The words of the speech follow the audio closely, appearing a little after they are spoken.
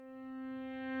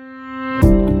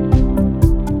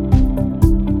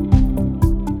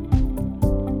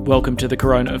welcome to the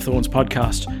Corona of Thorns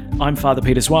podcast. I'm Father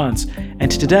Peter Swans,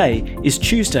 and today is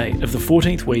Tuesday of the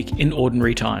 14th week in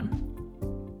Ordinary Time.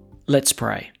 Let's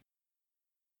pray.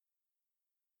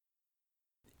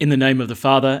 In the name of the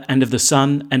Father, and of the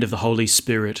Son, and of the Holy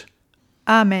Spirit.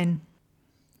 Amen.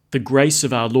 The grace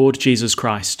of our Lord Jesus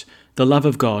Christ, the love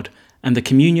of God, and the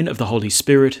communion of the Holy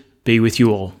Spirit be with you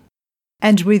all.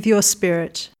 And with your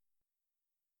spirit.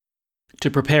 To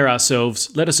prepare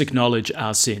ourselves, let us acknowledge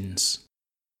our sins.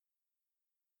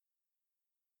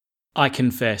 I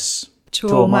confess To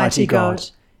Almighty God,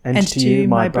 and to you,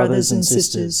 my brothers and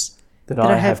sisters, that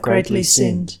I have greatly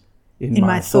sinned, in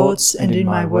my thoughts and in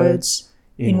my words,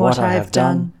 in what I have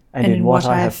done and in what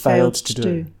I have failed to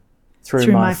do,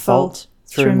 through my fault,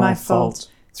 through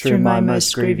my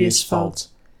most grievous fault.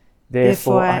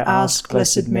 Therefore I ask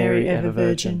Blessed Mary, ever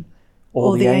Virgin,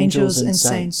 all the angels and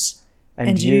saints,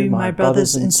 and you, my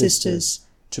brothers and sisters,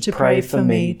 to pray for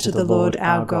me to the Lord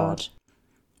our God.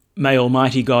 May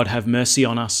Almighty God have mercy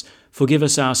on us, forgive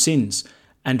us our sins,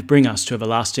 and bring us to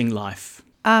everlasting life.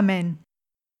 Amen.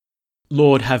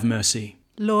 Lord, have mercy.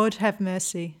 Lord, have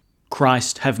mercy.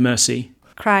 Christ, have mercy.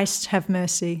 Christ, have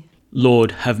mercy.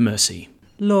 Lord, have mercy.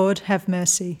 Lord, have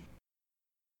mercy.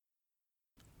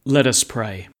 Let us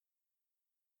pray.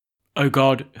 O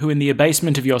God, who in the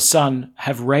abasement of your Son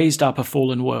have raised up a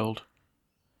fallen world,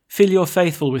 fill your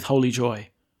faithful with holy joy,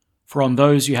 for on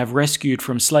those you have rescued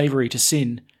from slavery to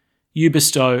sin, you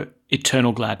bestow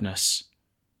eternal gladness.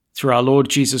 Through our Lord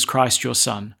Jesus Christ, your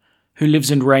Son, who lives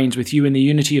and reigns with you in the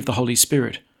unity of the Holy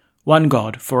Spirit, one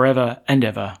God, forever and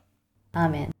ever.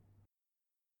 Amen.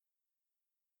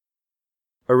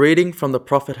 A reading from the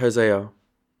prophet Hosea.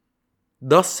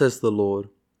 Thus says the Lord,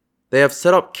 they have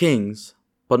set up kings,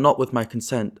 but not with my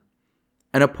consent,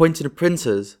 and appointed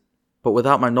princes, but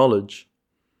without my knowledge.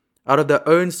 Out of their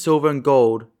own silver and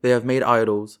gold they have made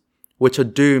idols, which are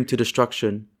doomed to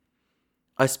destruction.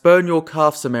 I spurn your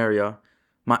calf, Samaria.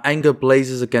 My anger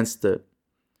blazes against it.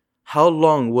 How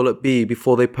long will it be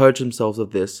before they purge themselves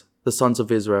of this, the sons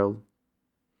of Israel?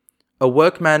 A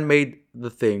workman made the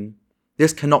thing.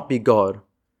 This cannot be God.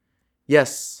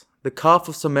 Yes, the calf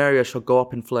of Samaria shall go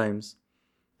up in flames.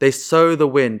 They sow the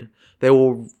wind, they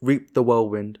will reap the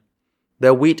whirlwind.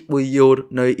 Their wheat will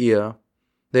yield no ear,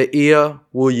 their ear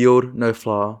will yield no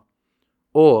flour.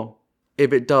 Or,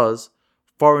 if it does,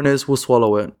 foreigners will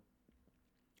swallow it.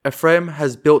 Ephraim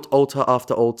has built altar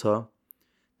after altar.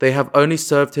 They have only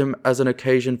served him as an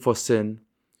occasion for sin.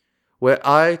 Were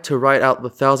I to write out the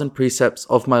 1,000 precepts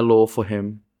of my law for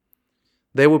him,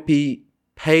 they would be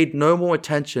paid no more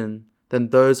attention than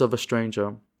those of a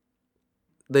stranger.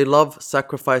 They love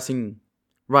sacrificing.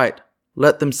 Right,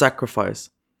 let them sacrifice.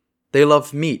 They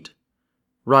love meat.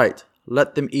 Right,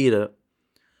 let them eat it.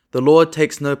 The Lord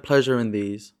takes no pleasure in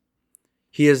these.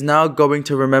 He is now going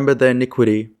to remember their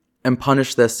iniquity and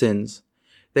punish their sins.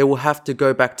 They will have to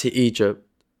go back to Egypt.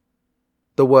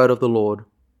 The word of the Lord.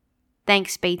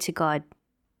 Thanks be to God.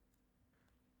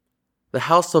 The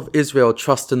house of Israel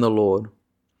trusts in the Lord.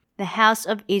 The house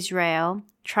of Israel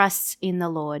trusts in the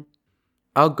Lord.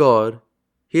 Our God,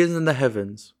 He is in the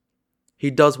heavens. He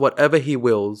does whatever He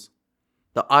wills.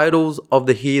 The idols of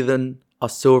the heathen are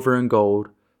silver and gold,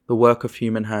 the work of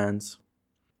human hands.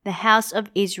 The house of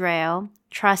Israel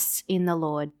trusts in the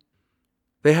Lord.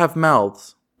 They have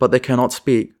mouths, but they cannot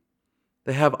speak.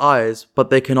 They have eyes,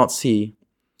 but they cannot see.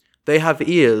 They have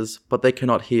ears, but they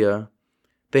cannot hear.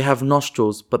 They have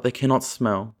nostrils, but they cannot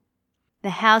smell. The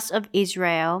house of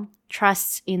Israel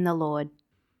trusts in the Lord.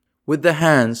 With their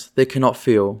hands they cannot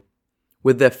feel.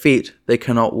 With their feet they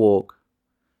cannot walk.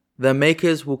 Their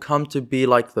makers will come to be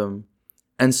like them,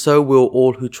 and so will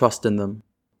all who trust in them.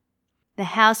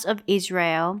 The house of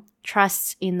Israel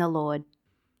trusts in the Lord.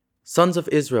 Sons of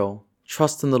Israel,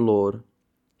 trust in the Lord.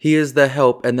 He is their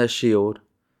help and their shield.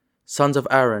 Sons of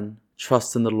Aaron,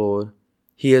 trust in the Lord.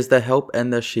 He is their help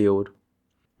and their shield.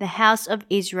 The house of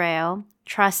Israel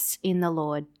trusts in the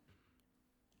Lord.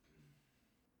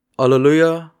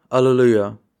 Alleluia,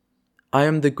 alleluia. I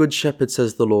am the good shepherd,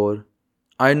 says the Lord.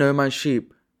 I know my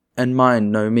sheep, and mine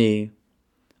know me.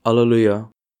 Alleluia.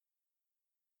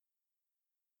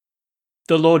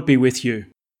 The Lord be with you.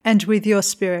 And with your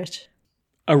spirit.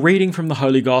 A reading from the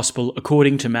Holy Gospel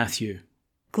according to Matthew.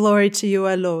 Glory to you,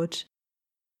 O Lord.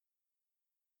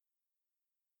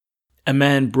 A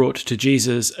man brought to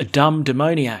Jesus a dumb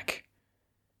demoniac.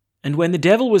 And when the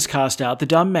devil was cast out, the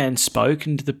dumb man spoke,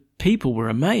 and the people were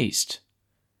amazed.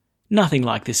 Nothing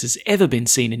like this has ever been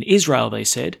seen in Israel, they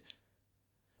said.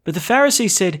 But the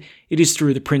Pharisees said, it is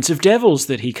through the prince of devils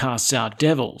that he casts out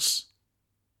devils.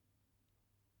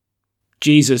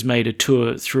 Jesus made a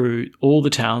tour through all the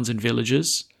towns and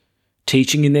villages,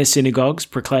 teaching in their synagogues,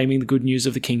 proclaiming the good news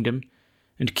of the kingdom,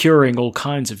 and curing all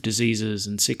kinds of diseases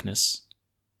and sickness.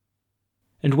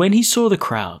 And when he saw the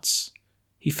crowds,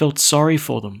 he felt sorry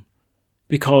for them,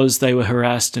 because they were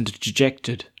harassed and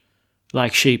dejected,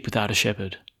 like sheep without a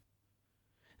shepherd.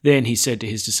 Then he said to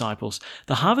his disciples,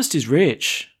 "The harvest is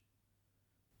rich,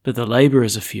 but the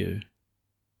labourers are few.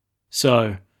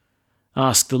 So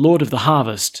ask the Lord of the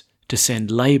harvest to send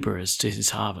labourers to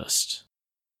his harvest."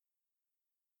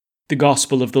 The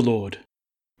Gospel of the Lord.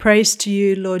 Praise to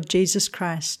you, Lord Jesus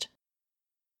Christ.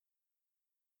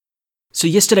 So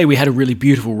yesterday we had a really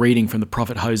beautiful reading from the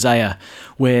prophet Hosea,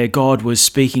 where God was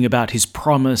speaking about his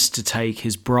promise to take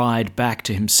his bride back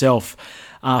to himself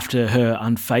after her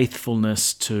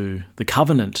unfaithfulness to the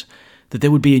covenant, that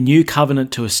there would be a new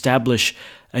covenant to establish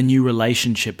a new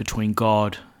relationship between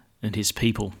God and his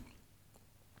people.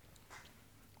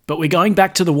 But we're going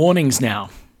back to the warnings now.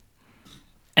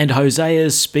 And Hosea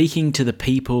is speaking to the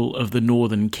people of the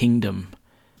northern kingdom.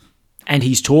 And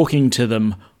he's talking to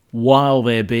them while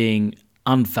they're being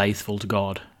unfaithful to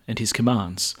God and his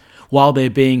commands, while they're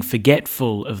being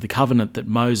forgetful of the covenant that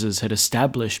Moses had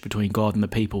established between God and the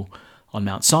people on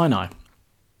Mount Sinai.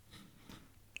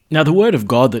 Now, the word of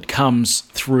God that comes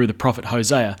through the prophet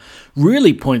Hosea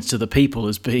really points to the people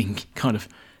as being kind of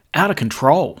out of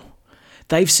control.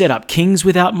 They've set up kings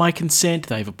without my consent,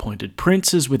 they've appointed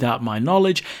princes without my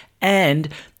knowledge, and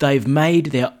they've made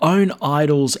their own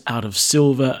idols out of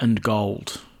silver and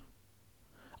gold.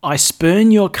 I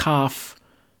spurn your calf,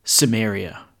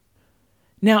 Samaria.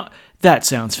 Now, that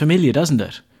sounds familiar, doesn't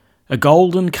it? A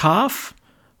golden calf?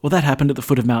 Well, that happened at the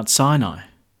foot of Mount Sinai.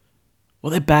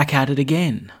 Well, they're back at it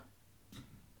again.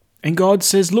 And God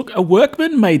says, look, a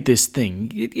workman made this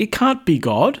thing. It can't be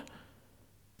God.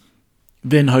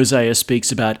 Then Hosea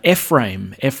speaks about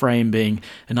Ephraim being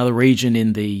another region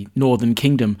in the northern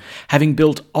kingdom, having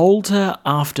built altar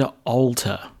after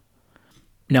altar.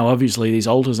 Now, obviously, these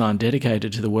altars aren't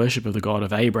dedicated to the worship of the God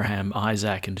of Abraham,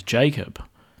 Isaac, and Jacob.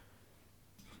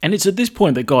 And it's at this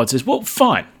point that God says, well,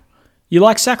 fine. You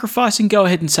like sacrificing? Go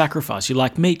ahead and sacrifice. You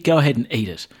like meat? Go ahead and eat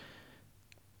it.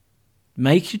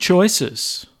 Make your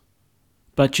choices.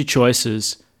 But your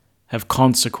choices have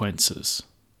consequences.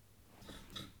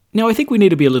 Now, I think we need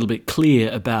to be a little bit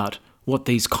clear about what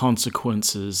these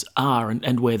consequences are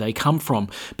and where they come from.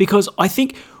 Because I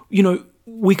think,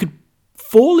 we could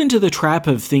fall into the trap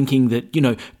of thinking that,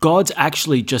 God's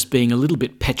actually just being a little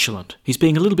bit petulant. He's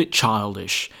being a little bit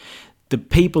childish. The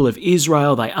people of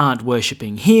Israel, they aren't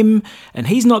worshipping him, and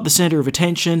he's not the center of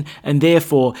attention, and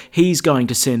therefore he's going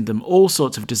to send them all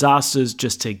sorts of disasters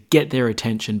just to get their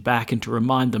attention back and to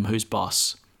remind them who's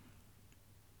boss.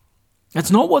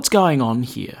 That's not what's going on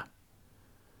here.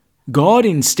 God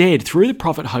instead, through the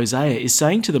prophet Hosea, is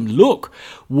saying to them, look,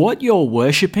 what you're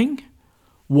worshipping,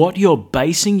 what you're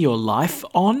basing your life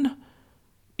on,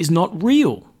 is not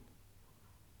real.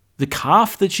 The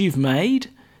calf that you've made,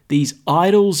 these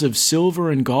idols of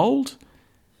silver and gold,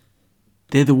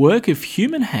 they're the work of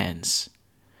human hands,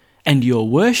 and you're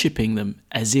worshipping them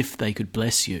as if they could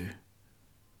bless you.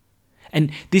 And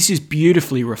this is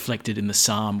beautifully reflected in the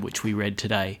psalm which we read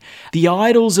today. The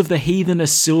idols of the heathen are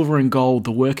silver and gold,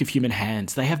 the work of human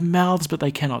hands. They have mouths, but they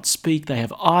cannot speak. They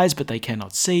have eyes, but they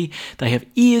cannot see. They have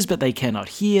ears, but they cannot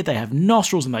hear. They have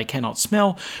nostrils, and they cannot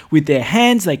smell. With their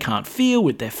hands, they can't feel.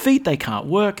 With their feet, they can't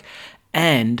work.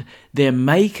 And their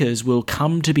makers will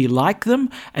come to be like them,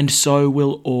 and so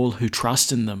will all who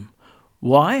trust in them.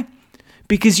 Why?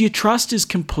 Because your trust is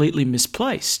completely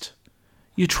misplaced.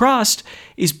 Your trust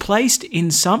is placed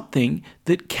in something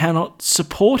that cannot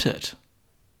support it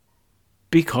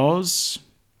because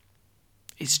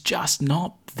it's just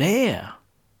not there.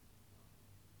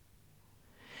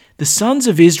 The sons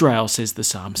of Israel, says the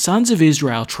psalm, sons of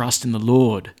Israel trust in the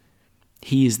Lord.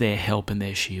 He is their help and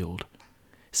their shield.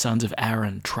 Sons of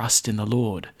Aaron trust in the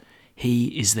Lord.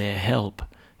 He is their help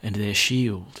and their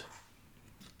shield.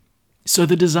 So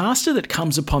the disaster that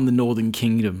comes upon the northern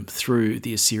kingdom through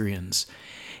the Assyrians,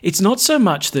 it's not so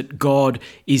much that God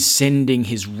is sending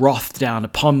his wrath down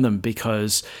upon them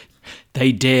because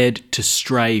they dared to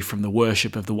stray from the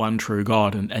worship of the one true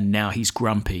God and now he's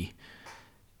grumpy.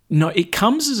 No, it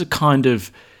comes as a kind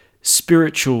of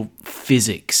spiritual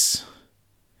physics.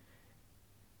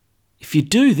 If you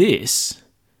do this,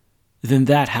 then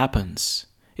that happens.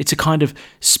 It's a kind of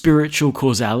spiritual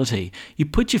causality. You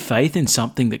put your faith in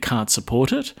something that can't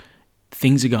support it,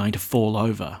 things are going to fall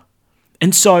over.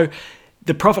 And so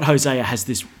the prophet Hosea has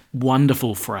this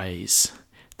wonderful phrase,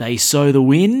 they sow the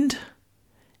wind,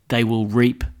 they will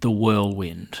reap the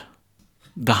whirlwind.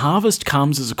 The harvest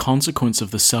comes as a consequence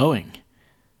of the sowing,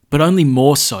 but only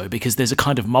more so because there's a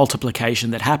kind of multiplication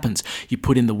that happens. You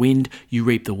put in the wind, you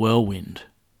reap the whirlwind.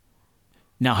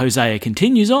 Now Hosea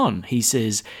continues on. He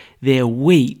says, their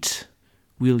wheat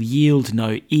will yield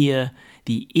no ear,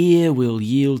 the ear will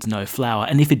yield no flour,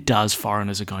 and if it does,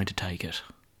 foreigners are going to take it.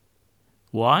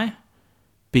 Why?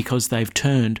 Because they've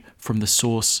turned from the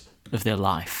source of their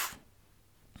life.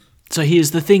 So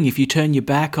here's the thing, if you turn your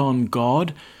back on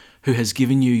God, who has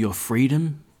given you your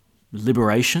freedom,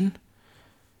 liberation,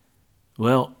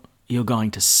 well, you're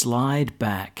going to slide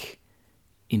back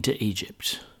into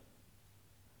Egypt.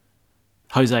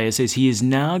 Hosea says he is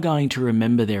now going to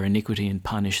remember their iniquity and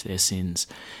punish their sins.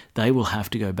 They will have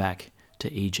to go back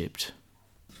to Egypt.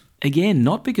 Again,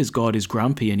 not because God is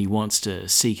grumpy and he wants to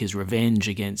seek his revenge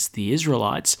against the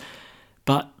Israelites,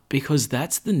 but because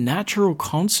that's the natural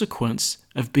consequence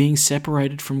of being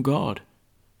separated from God.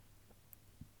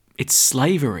 It's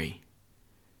slavery.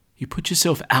 You put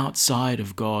yourself outside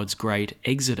of God's great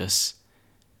exodus,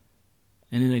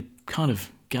 and in a kind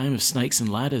of game of snakes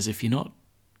and ladders, if you're not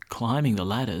climbing the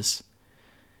ladders,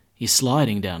 you're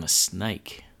sliding down a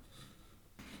snake.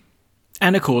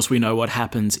 And of course we know what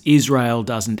happens. Israel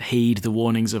doesn't heed the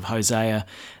warnings of Hosea,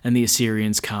 and the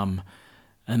Assyrians come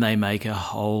and they make a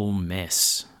whole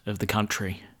mess of the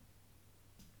country.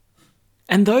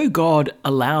 And though God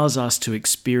allows us to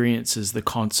experience the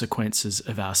consequences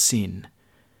of our sin,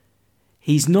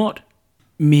 he's not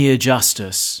mere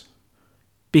justice,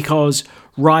 because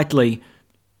rightly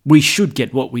we should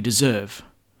get what we deserve.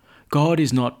 God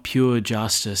is not pure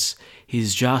justice.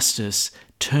 His justice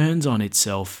turns on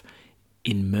itself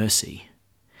in mercy.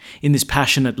 In this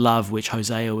passionate love which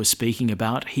Hosea was speaking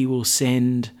about, he will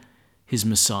send his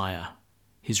Messiah,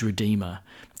 his Redeemer,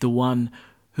 the one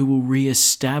who will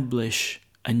re-establish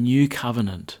a new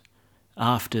covenant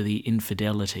after the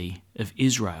infidelity of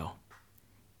Israel.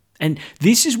 And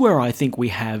this is where I think we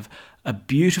have a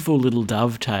beautiful little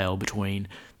dovetail between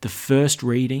the first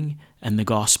reading and the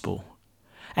gospel.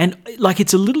 And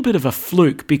it's a little bit of a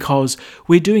fluke because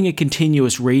we're doing a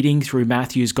continuous reading through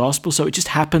Matthew's gospel, so it just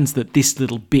happens that this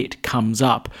little bit comes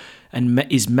up and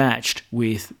is matched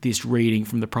with this reading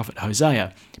from the prophet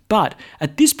Hosea. But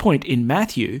at this point in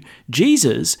Matthew,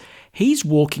 Jesus, he's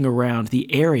walking around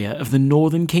the area of the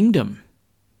northern kingdom,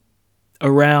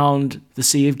 around the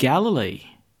Sea of Galilee,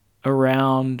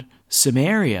 around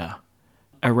Samaria,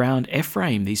 around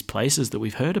Ephraim, these places that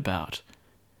we've heard about.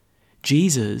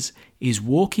 Jesus is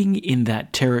walking in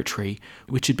that territory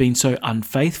which had been so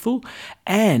unfaithful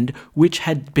and which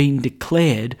had been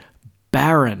declared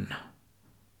barren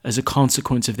as a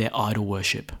consequence of their idol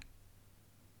worship.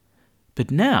 But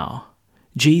now,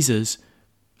 Jesus,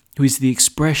 who is the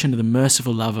expression of the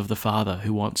merciful love of the Father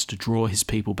who wants to draw his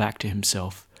people back to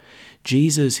himself,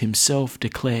 Jesus himself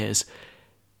declares,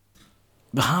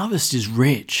 the harvest is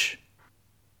rich,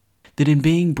 that in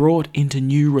being brought into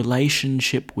new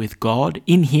relationship with God,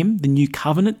 in him, the new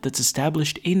covenant that's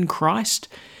established in Christ,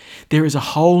 there is a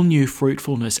whole new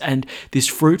fruitfulness, and this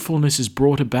fruitfulness is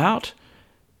brought about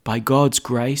by God's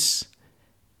grace,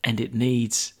 and it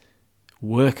needs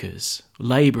workers,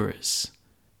 labourers,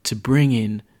 to bring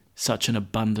in such an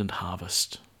abundant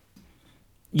harvest.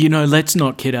 Let's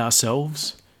not kid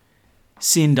ourselves.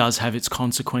 Sin does have its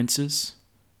consequences.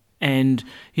 And,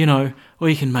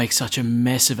 we can make such a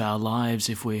mess of our lives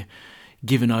if we're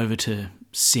given over to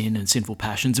sin and sinful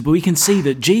passions. But we can see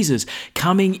that Jesus,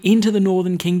 coming into the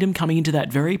northern kingdom, coming into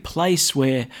that very place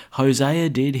where Hosea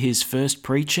did his first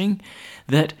preaching,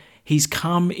 that he's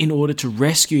come in order to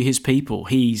rescue his people.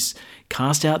 He's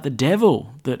cast out the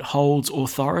devil that holds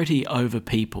authority over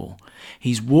people.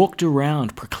 He's walked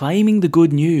around proclaiming the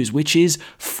good news, which is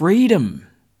freedom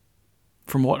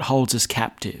from what holds us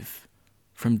captive.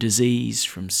 From disease,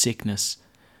 from sickness,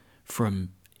 from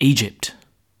Egypt.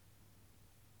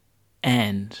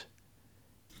 And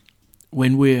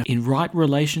when we're in right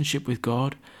relationship with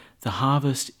God, the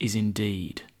harvest is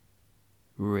indeed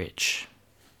rich.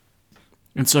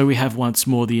 And so we have once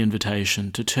more the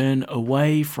invitation to turn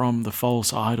away from the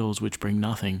false idols which bring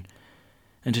nothing,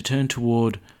 and to turn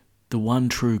toward the one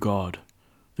true God,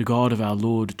 the God of our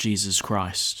Lord Jesus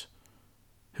Christ,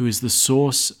 who is the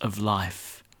source of life,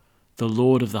 the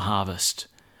Lord of the harvest,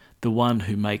 the one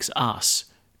who makes us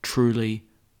truly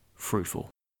fruitful.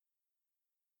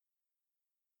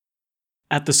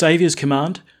 At the Saviour's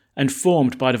command, and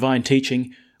formed by divine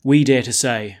teaching, we dare to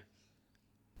say,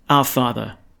 Our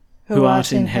Father, who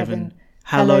art in heaven,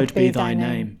 hallowed be thy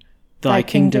name. Thy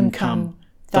kingdom come,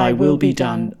 thy will be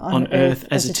done, on earth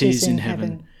as it is in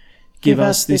heaven. Give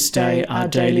us this day our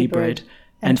daily bread,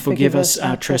 and forgive us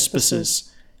our trespasses,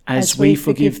 as we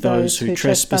forgive those who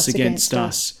trespass against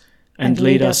us. and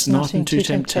lead us not into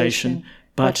temptation,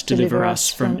 but deliver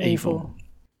us from evil.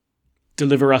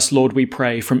 Deliver us, Lord, we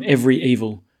pray, from every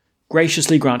evil.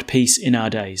 Graciously grant peace in our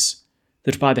days,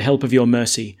 that by the help of your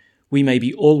mercy we may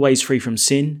be always free from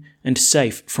sin and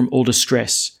safe from all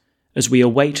distress, as we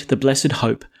await the blessed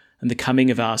hope and the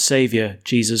coming of our Saviour,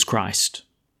 Jesus Christ.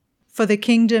 For the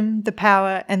kingdom, the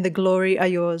power, and the glory are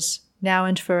yours, now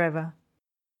and forever.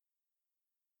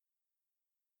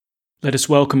 Let us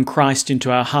welcome Christ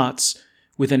into our hearts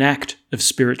with an act of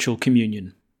spiritual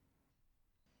communion.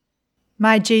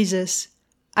 My Jesus,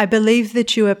 I believe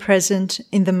that you are present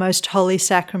in the most holy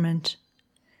sacrament.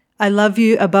 I love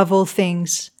you above all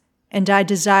things, and I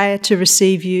desire to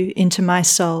receive you into my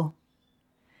soul.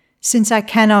 Since I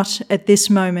cannot at this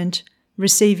moment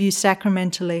receive you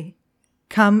sacramentally,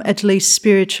 come at least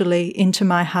spiritually into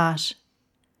my heart.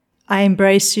 I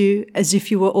embrace you as if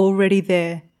you were already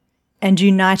there, and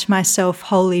unite myself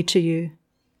wholly to you.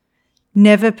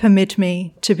 Never permit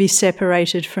me to be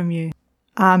separated from you.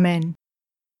 Amen.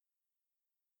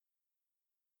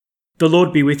 The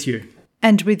Lord be with you.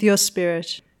 And with your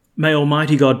spirit. May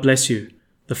Almighty God bless you,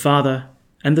 the Father,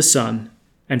 and the Son,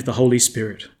 and the Holy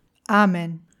Spirit.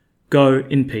 Amen. Go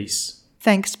in peace.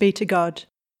 Thanks be to God.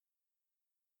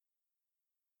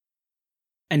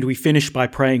 And we finish by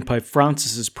praying Pope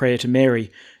Francis's prayer to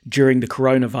Mary during the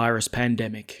coronavirus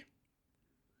pandemic.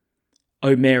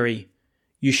 O Mary,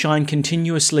 you shine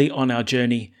continuously on our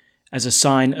journey as a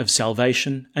sign of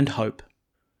salvation and hope.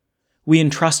 We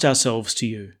entrust ourselves to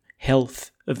you,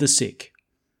 health of the sick.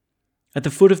 At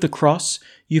the foot of the cross,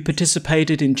 you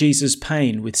participated in Jesus'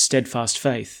 pain with steadfast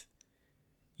faith.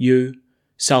 You,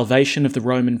 salvation of the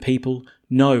Roman people,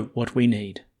 know what we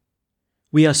need.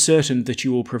 We are certain that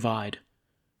you will provide,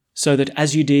 so that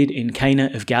as you did in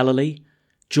Cana of Galilee,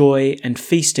 joy and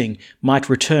feasting might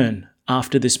return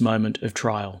after this moment of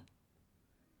trial.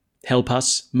 Help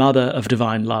us, Mother of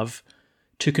Divine Love,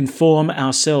 to conform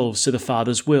ourselves to the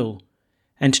Father's will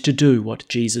and to do what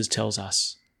Jesus tells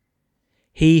us.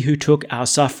 He who took our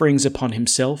sufferings upon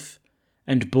himself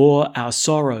and bore our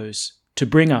sorrows to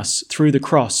bring us through the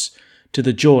cross to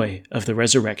the joy of the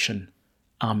resurrection.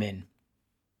 Amen.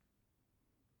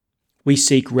 We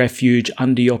seek refuge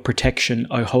under your protection,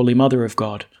 O Holy Mother of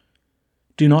God.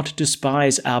 Do not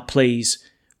despise our pleas,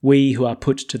 we who are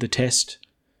put to the test,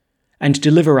 and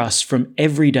deliver us from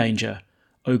every danger,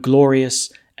 O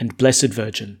glorious and blessed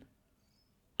Virgin.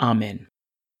 Amen.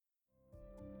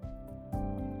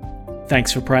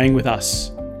 Thanks for praying with us,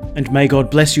 and may God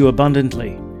bless you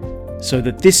abundantly, so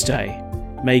that this day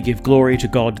may give glory to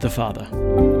God the Father.